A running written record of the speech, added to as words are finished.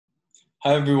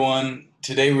Hi, everyone.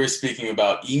 Today we're speaking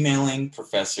about emailing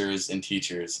professors and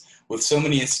teachers. With so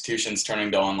many institutions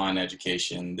turning to online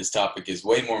education, this topic is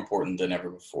way more important than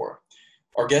ever before.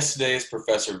 Our guest today is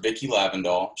Professor Vicki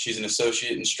Lavendahl. She's an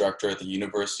associate instructor at the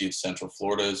University of Central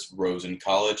Florida's Rosen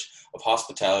College of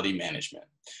Hospitality Management.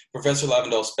 Professor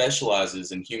Lavendahl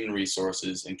specializes in human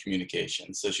resources and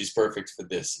communication, so she's perfect for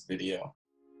this video.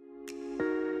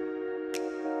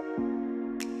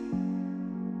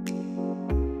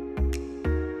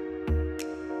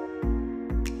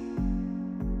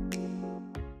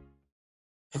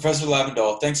 Professor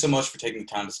Lavendahl, thanks so much for taking the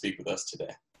time to speak with us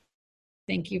today.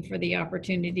 Thank you for the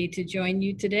opportunity to join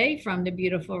you today from the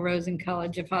beautiful Rosen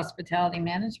College of Hospitality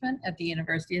Management at the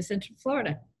University of Central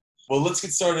Florida. Well, let's get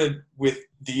started with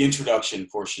the introduction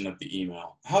portion of the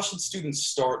email. How should students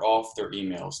start off their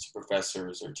emails to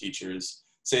professors or teachers?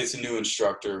 Say it's a new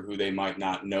instructor who they might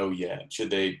not know yet. Should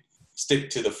they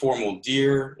stick to the formal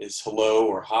dear? Is hello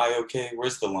or hi okay?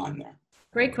 Where's the line there?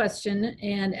 Great question.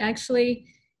 And actually,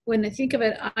 when I think of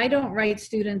it, I don't write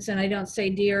students and I don't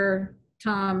say dear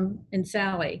Tom and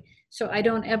Sally. So I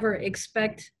don't ever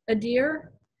expect a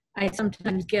dear. I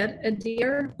sometimes get a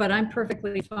dear, but I'm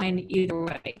perfectly fine either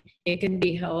way. It can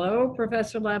be hello,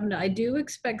 Professor Lavendahl. I do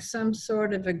expect some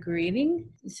sort of a greeting.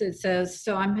 So it says,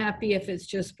 so I'm happy if it's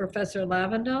just Professor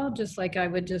Lavendahl, just like I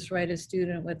would just write a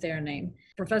student with their name.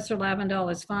 Professor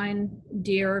Lavendahl is fine.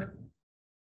 Dear,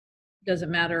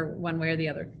 doesn't matter one way or the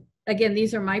other. Again,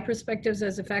 these are my perspectives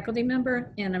as a faculty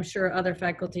member, and I'm sure other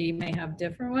faculty may have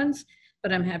different ones,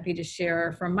 but I'm happy to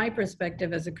share from my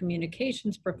perspective as a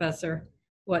communications professor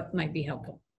what might be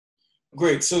helpful.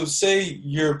 Great. So say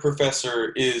your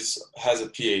professor has a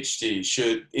PhD.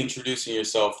 Should introducing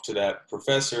yourself to that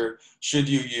professor, should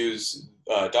you use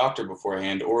doctor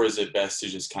beforehand, or is it best to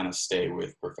just kind of stay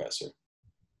with professor?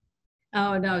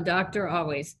 Oh, no, doctor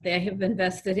always. They have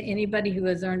invested. Anybody who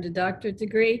has earned a doctorate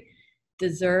degree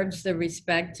deserves the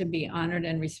respect to be honored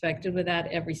and respected with that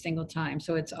every single time.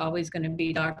 So it's always going to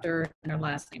be doctor and their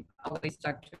last name, always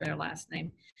doctor and their last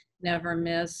name. Never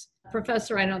miss.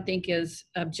 Professor, I don't think is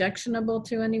objectionable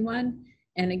to anyone.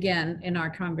 And again, in our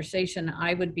conversation,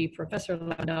 I would be Professor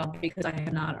Lavendahl because I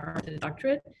have not earned a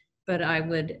doctorate, but I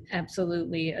would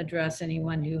absolutely address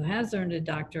anyone who has earned a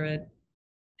doctorate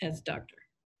as doctor.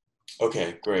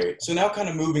 Okay, great. So now kind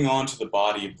of moving on to the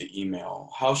body of the email.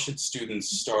 How should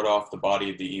students start off the body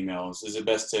of the emails? Is it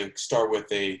best to start with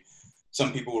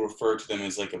some people refer to them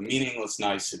as like a meaningless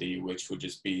nicety, which would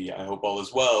just be, I hope all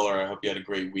is well, or I hope you had a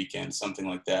great weekend, something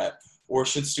like that. Or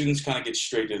should students kind of get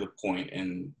straight to the point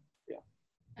and, yeah.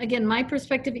 Again, my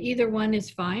perspective, either one is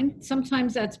fine.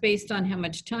 Sometimes that's based on how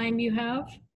much time you have,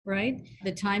 right?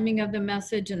 The timing of the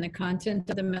message and the content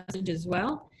of the message as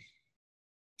well.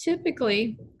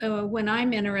 Typically, when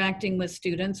I'm interacting with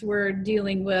students, we're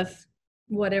dealing with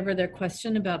whatever their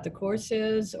question about the course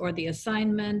is or the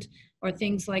assignment or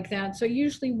things like that. So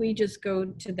usually we just go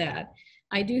to that.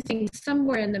 I do think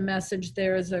somewhere in the message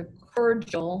there is a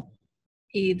cordial,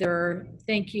 either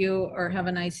thank you or have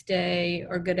a nice day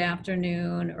or good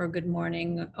afternoon or good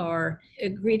morning, or a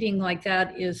greeting like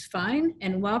that is fine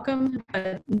and welcome,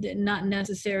 but not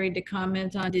necessary to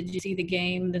comment on, did you see the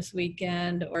game this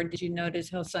weekend, or did you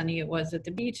notice how sunny it was at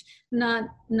the beach? Not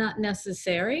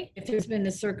necessary. If there's been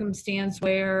a circumstance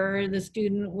where the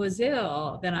student was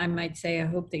ill, then I might say, I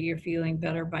hope that you're feeling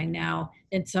better by now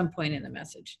at some point in the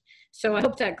message. So I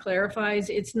hope that clarifies.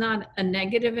 It's not a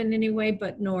negative in any way,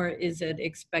 but nor is it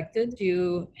expected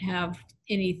to have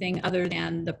anything other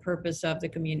than the purpose of the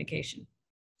communication.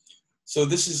 So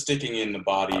this is sticking in the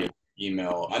body of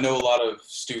email. I know a lot of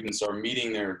students are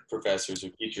meeting their professors or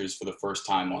teachers for the first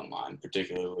time online,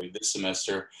 particularly this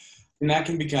semester. And that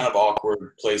can be kind of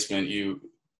awkward placement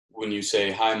when you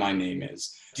say, hi, my name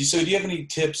is. So do you have any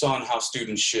tips on how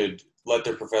students should let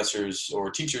their professors or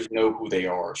teachers know who they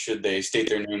are? Should they state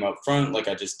their name up front like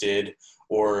I just did,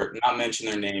 or not mention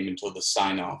their name until the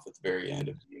sign off at the very end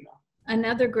of the email?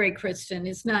 Another great question.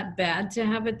 It's not bad to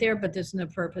have it there, but there's no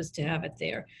purpose to have it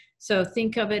there. So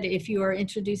think of it, if you are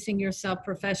introducing yourself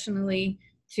professionally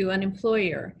to an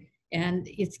employer and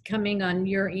it's coming on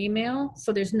your email,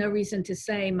 so there's no reason to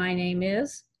say my name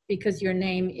is, because your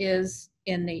name is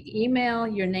in the email,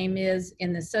 your name is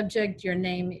in the subject, your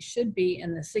name should be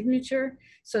in the signature.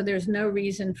 So there's no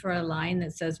reason for a line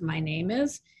that says my name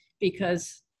is,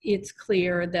 because it's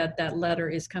clear that that letter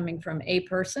is coming from a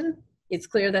person. It's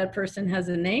clear that person has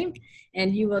a name,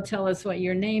 and you will tell us what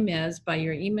your name is by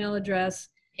your email address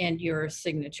and your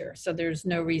signature. So there's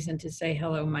no reason to say,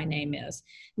 hello, my name is.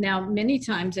 Now, many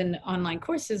times in online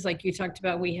courses like you talked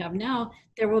about we have now,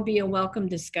 there will be a welcome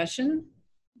discussion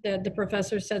that the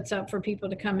professor sets up for people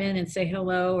to come in and say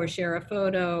hello or share a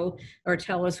photo or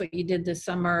tell us what you did this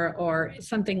summer or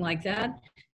something like that.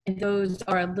 And those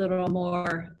are a little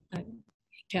more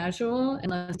casual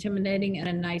and less intimidating and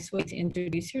a nice way to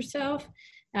introduce yourself.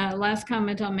 Last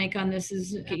comment I'll make on this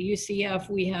is at UCF,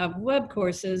 we have web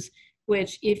courses,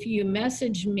 which if you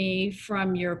message me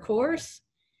from your course,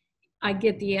 I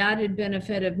get the added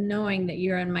benefit of knowing that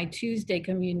you're in my Tuesday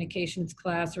communications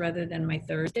class rather than my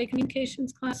Thursday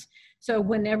communications class. So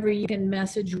whenever you can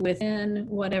message within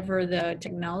whatever the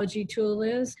technology tool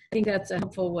is, I think that's a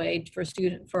helpful way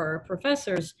for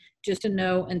professors just to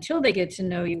know until they get to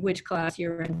know you which class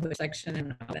you're in, which section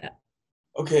and all that.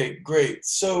 Okay, great.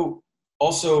 So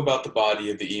also about the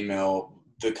body of the email,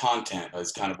 the content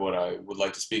is kind of what I would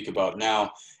like to speak about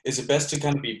now. Is it best to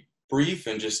kind of be brief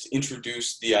and just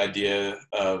introduce the idea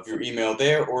of your email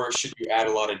there, or should you add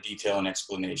a lot of detail and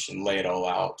explanation, lay it all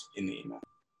out in the email?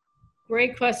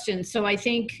 Great question. So I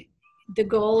think the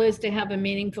goal is to have a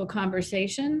meaningful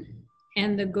conversation,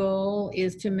 and the goal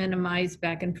is to minimize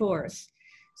back and forth.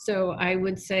 So I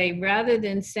would say rather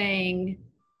than saying,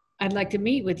 I'd like to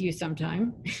meet with you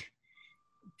sometime,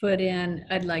 put in,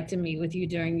 I'd like to meet with you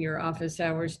during your office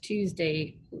hours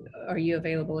Tuesday. Are you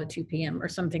available at 2 p.m. or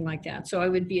something like that? So I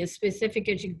would be as specific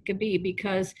as you could be,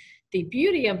 because the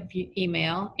beauty of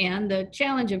email and the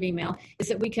challenge of email is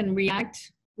that we can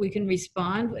react, we can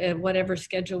respond at whatever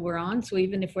schedule we're on. So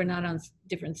even if we're not on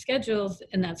different schedules,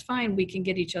 and that's fine, we can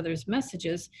get each other's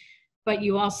messages. But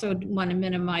you also want to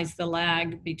minimize the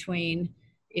lag between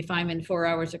if I'm in 4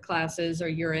 hours of classes or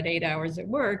you're at 8 hours at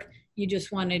work. You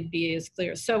just want to be as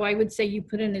clear. So I would say you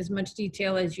put in as much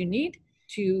detail as you need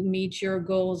to meet your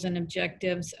goals and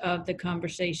objectives of the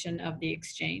conversation, of the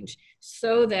exchange,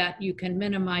 so that you can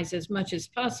minimize as much as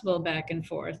possible back and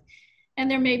forth. And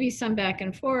there may be some back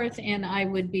and forth, and I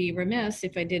would be remiss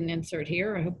if I didn't insert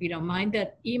here, I hope you don't mind,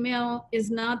 that email is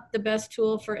not the best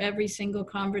tool for every single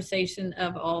conversation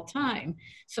of all time.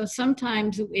 So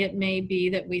sometimes it may be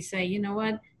that we say, you know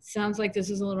what, sounds like this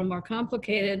is a little more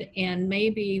complicated, and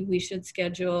maybe we should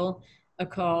schedule a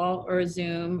call or a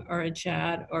Zoom or a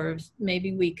chat, or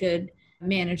maybe we could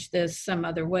manage this some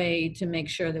other way to make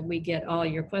sure that we get all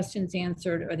your questions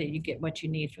answered or that you get what you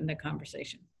need from the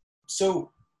conversation.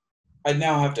 So I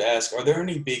now have to ask, are there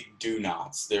any big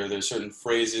do-nots? There's certain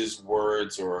phrases,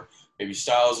 words, or maybe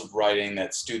styles of writing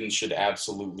that students should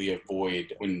absolutely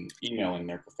avoid when emailing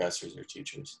their professors or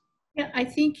teachers? Yeah, I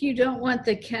think you don't want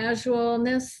the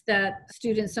casualness that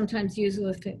students sometimes use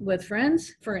with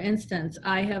friends. For instance,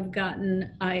 I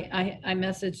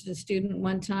messaged a student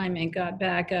one time and got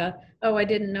back oh, I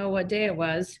didn't know what day it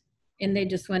was. And they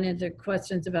just went into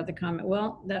questions about the comment.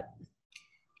 Well,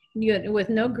 with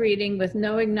no greeting, with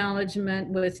no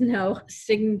acknowledgement, with no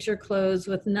signature close,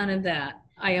 with none of that.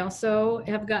 I also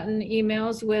have gotten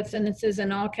emails with, and this is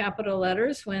in all capital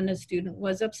letters, when a student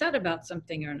was upset about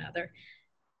something or another.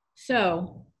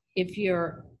 So if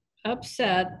you're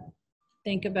upset,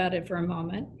 think about it for a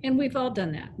moment. And we've all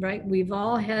done that, right? We've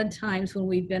all had times when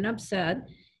we've been upset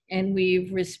and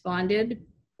we've responded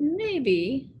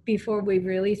maybe before we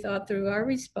really thought through our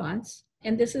response.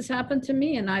 And this has happened to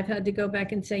me, and I've had to go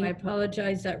back and say, I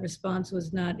apologize, that response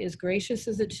was not as gracious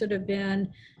as it should have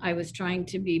been. I was trying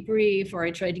to be brief, or I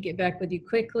tried to get back with you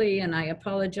quickly, and I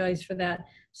apologize for that.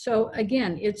 So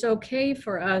again, it's okay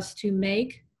for us to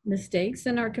make mistakes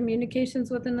in our communications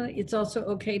with another. It's also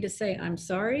okay to say, I'm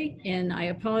sorry, and I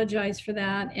apologize for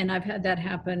that. And I've had that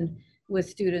happen with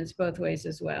students both ways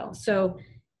as well. So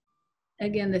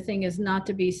again, the thing is not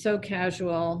to be so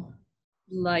casual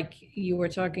like you were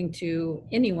talking to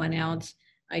anyone else.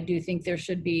 I do think there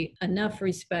should be enough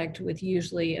respect with,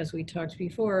 usually, as we talked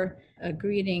before, a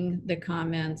greeting, the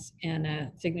comments, and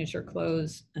a signature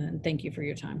close, and thank you for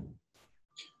your time.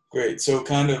 Great. So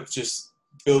kind of just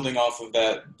building off of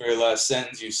that very last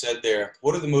sentence you said there,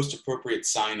 what are the most appropriate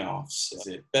sign-offs? Is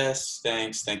it best,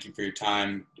 thanks, thank you for your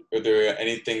time? Are there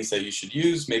any things that you should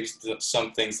use, maybe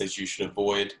some things that you should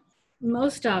avoid?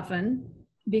 Most often,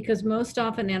 because most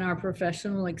often in our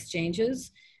professional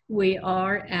exchanges, we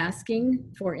are asking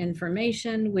for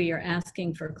information, we are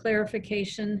asking for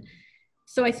clarification.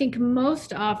 So I think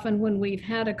most often when we've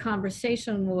had a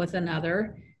conversation with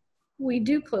another, we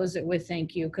do close it with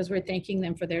thank you, because we're thanking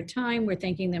them for their time, we're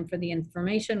thanking them for the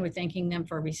information, we're thanking them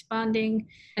for responding.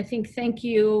 I think thank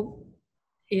you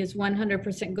is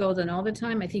 100% golden all the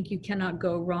time. I think you cannot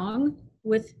go wrong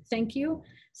with thank you.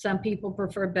 Some people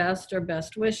prefer best or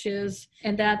best wishes,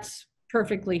 and that's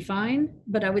perfectly fine.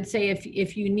 But I would say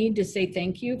if you need to say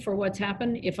thank you for what's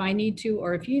happened, if I need to,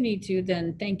 or if you need to,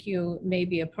 then thank you may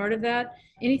be a part of that.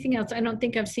 Anything else? I don't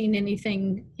think I've seen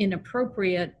anything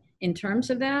inappropriate in terms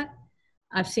of that.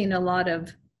 I've seen a lot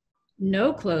of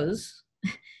no close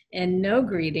and no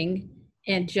greeting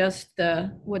and just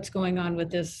the what's going on with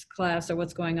this class or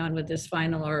what's going on with this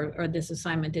final or this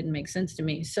assignment didn't make sense to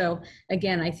me. So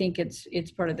again, I think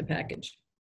it's part of the package.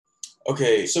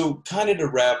 Okay, so kind of to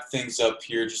wrap things up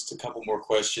here, just a couple more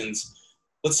questions.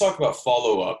 Let's talk about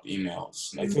follow-up emails.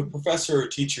 If a professor or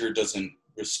teacher doesn't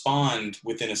respond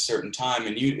within a certain time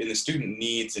and the student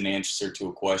needs an answer to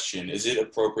a question, is it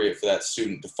appropriate for that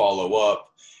student to follow up?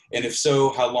 And if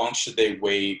so, how long should they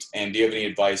wait? And do you have any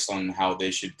advice on how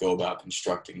they should go about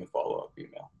constructing the follow-up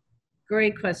email?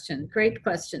 Great question. Great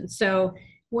question. So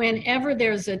whenever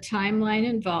there's a timeline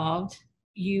involved,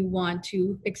 you want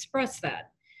to express that.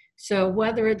 So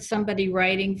whether it's somebody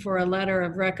writing for a letter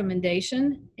of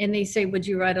recommendation and they say, would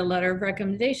you write a letter of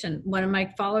recommendation? One of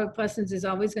my follow-up questions is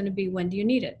always going to be, when do you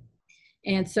need it?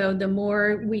 And so the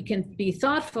more we can be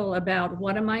thoughtful about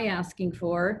what am I asking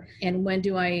for and when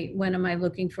am I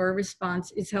looking for a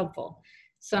response is helpful.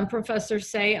 Some professors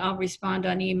say I'll respond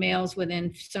on emails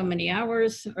within so many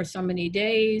hours or so many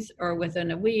days or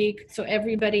within a week. So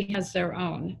everybody has their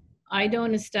own. I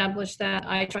don't establish that.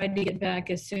 I try to get back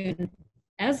as soon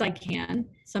as I can.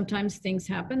 Sometimes things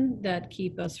happen that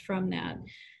keep us from that.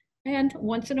 And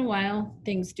once in a while,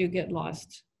 things do get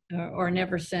lost or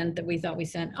never sent that we thought we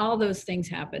sent. All those things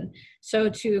happen. So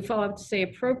to follow up to say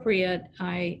appropriate,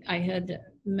 I had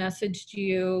messaged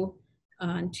you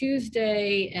on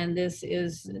Tuesday, and this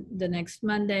is the next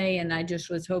Monday, and I just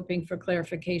was hoping for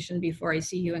clarification before I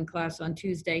see you in class on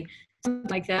Tuesday. Something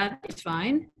like that is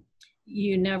fine.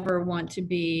 You never want to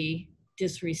be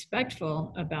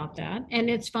disrespectful about that. And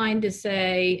it's fine to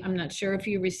say, I'm not sure if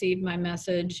you received my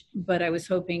message, but I was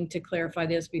hoping to clarify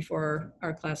this before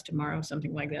our class tomorrow,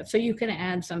 something like that. So you can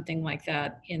add something like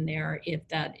that in there if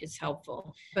that is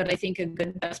helpful. But I think a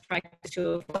good best practice to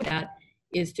avoid that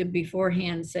is to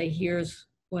beforehand say, here's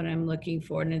what I'm looking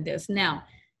for in this. Now,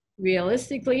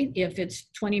 realistically, if it's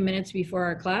 20 minutes before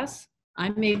our class, I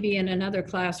may be in another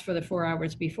class for the 4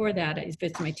 hours before that. If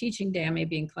it's my teaching day, I may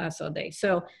be in class all day.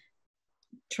 So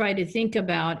try to think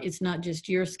about, it's not just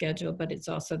your schedule, but it's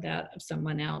also that of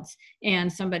someone else.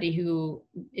 And somebody who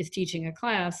is teaching a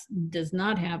class does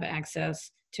not have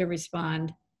access to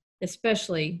respond,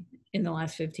 especially in the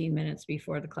last 15 minutes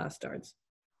before the class starts.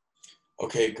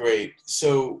 Okay, great.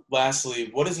 So lastly,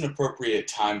 what is an appropriate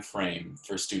time frame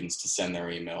for students to send their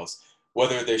emails?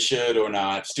 Whether they should or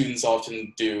not, students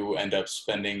often do end up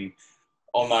spending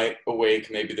all night awake,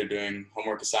 maybe they're doing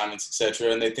homework assignments,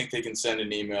 etc., and they think they can send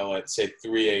an email at, say,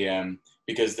 3 a.m.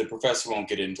 because the professor won't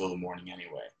get it until the morning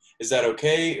anyway. Is that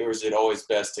okay, or is it always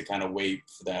best to kind of wait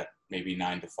for that maybe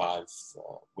 9 to 5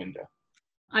 window?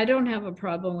 I don't have a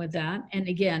problem with that. And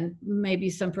again, maybe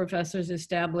some professors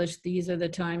establish these are the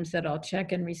times that I'll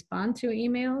check and respond to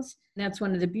emails. That's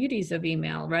one of the beauties of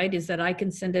email, right? Is that I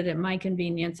can send it at my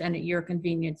convenience, and at your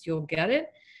convenience, you'll get it.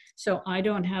 So I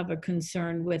don't have a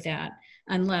concern with that,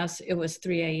 unless it was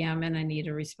 3 a.m. and I need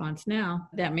a response now.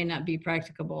 That may not be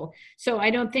practicable. So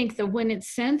I don't think that when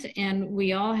it's sent, and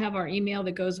we all have our email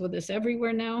that goes with us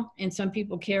everywhere now, and some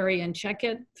people carry and check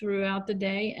it throughout the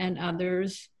day, and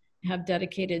others have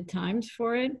dedicated times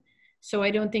for it. So I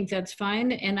don't think that's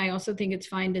fine. And I also think it's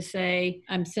fine to say,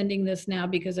 I'm sending this now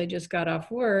because I just got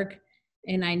off work,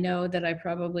 and I know that I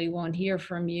probably won't hear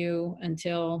from you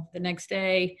until the next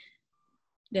day.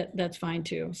 That's fine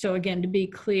too. So again, to be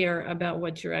clear about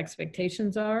what your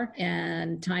expectations are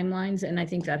and timelines, and I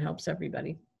think that helps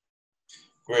everybody.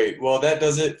 Great. Well, that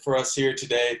does it for us here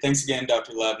today. Thanks again,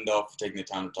 Dr. Lavendal, for taking the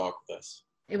time to talk with us.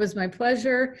 It was my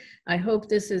pleasure. I hope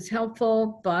this is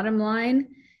helpful. Bottom line,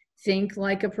 think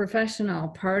like a professional.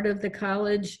 Part of the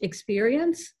college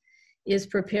experience is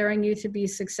preparing you to be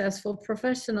successful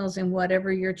professionals in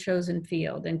whatever your chosen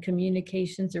field, and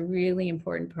communication's a really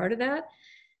important part of that.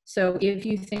 So if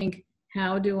you think,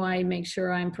 how do I make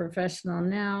sure I'm professional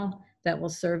now, that will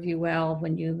serve you well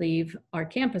when you leave our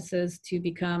campuses to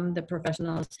become the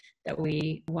professionals that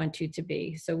we want you to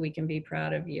be, so we can be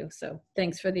proud of you. So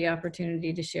thanks for the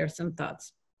opportunity to share some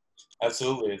thoughts.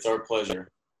 Absolutely, it's our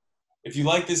pleasure. If you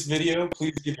like this video,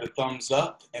 please give it a thumbs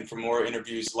up, and for more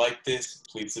interviews like this,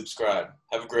 please subscribe.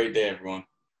 Have a great day, everyone.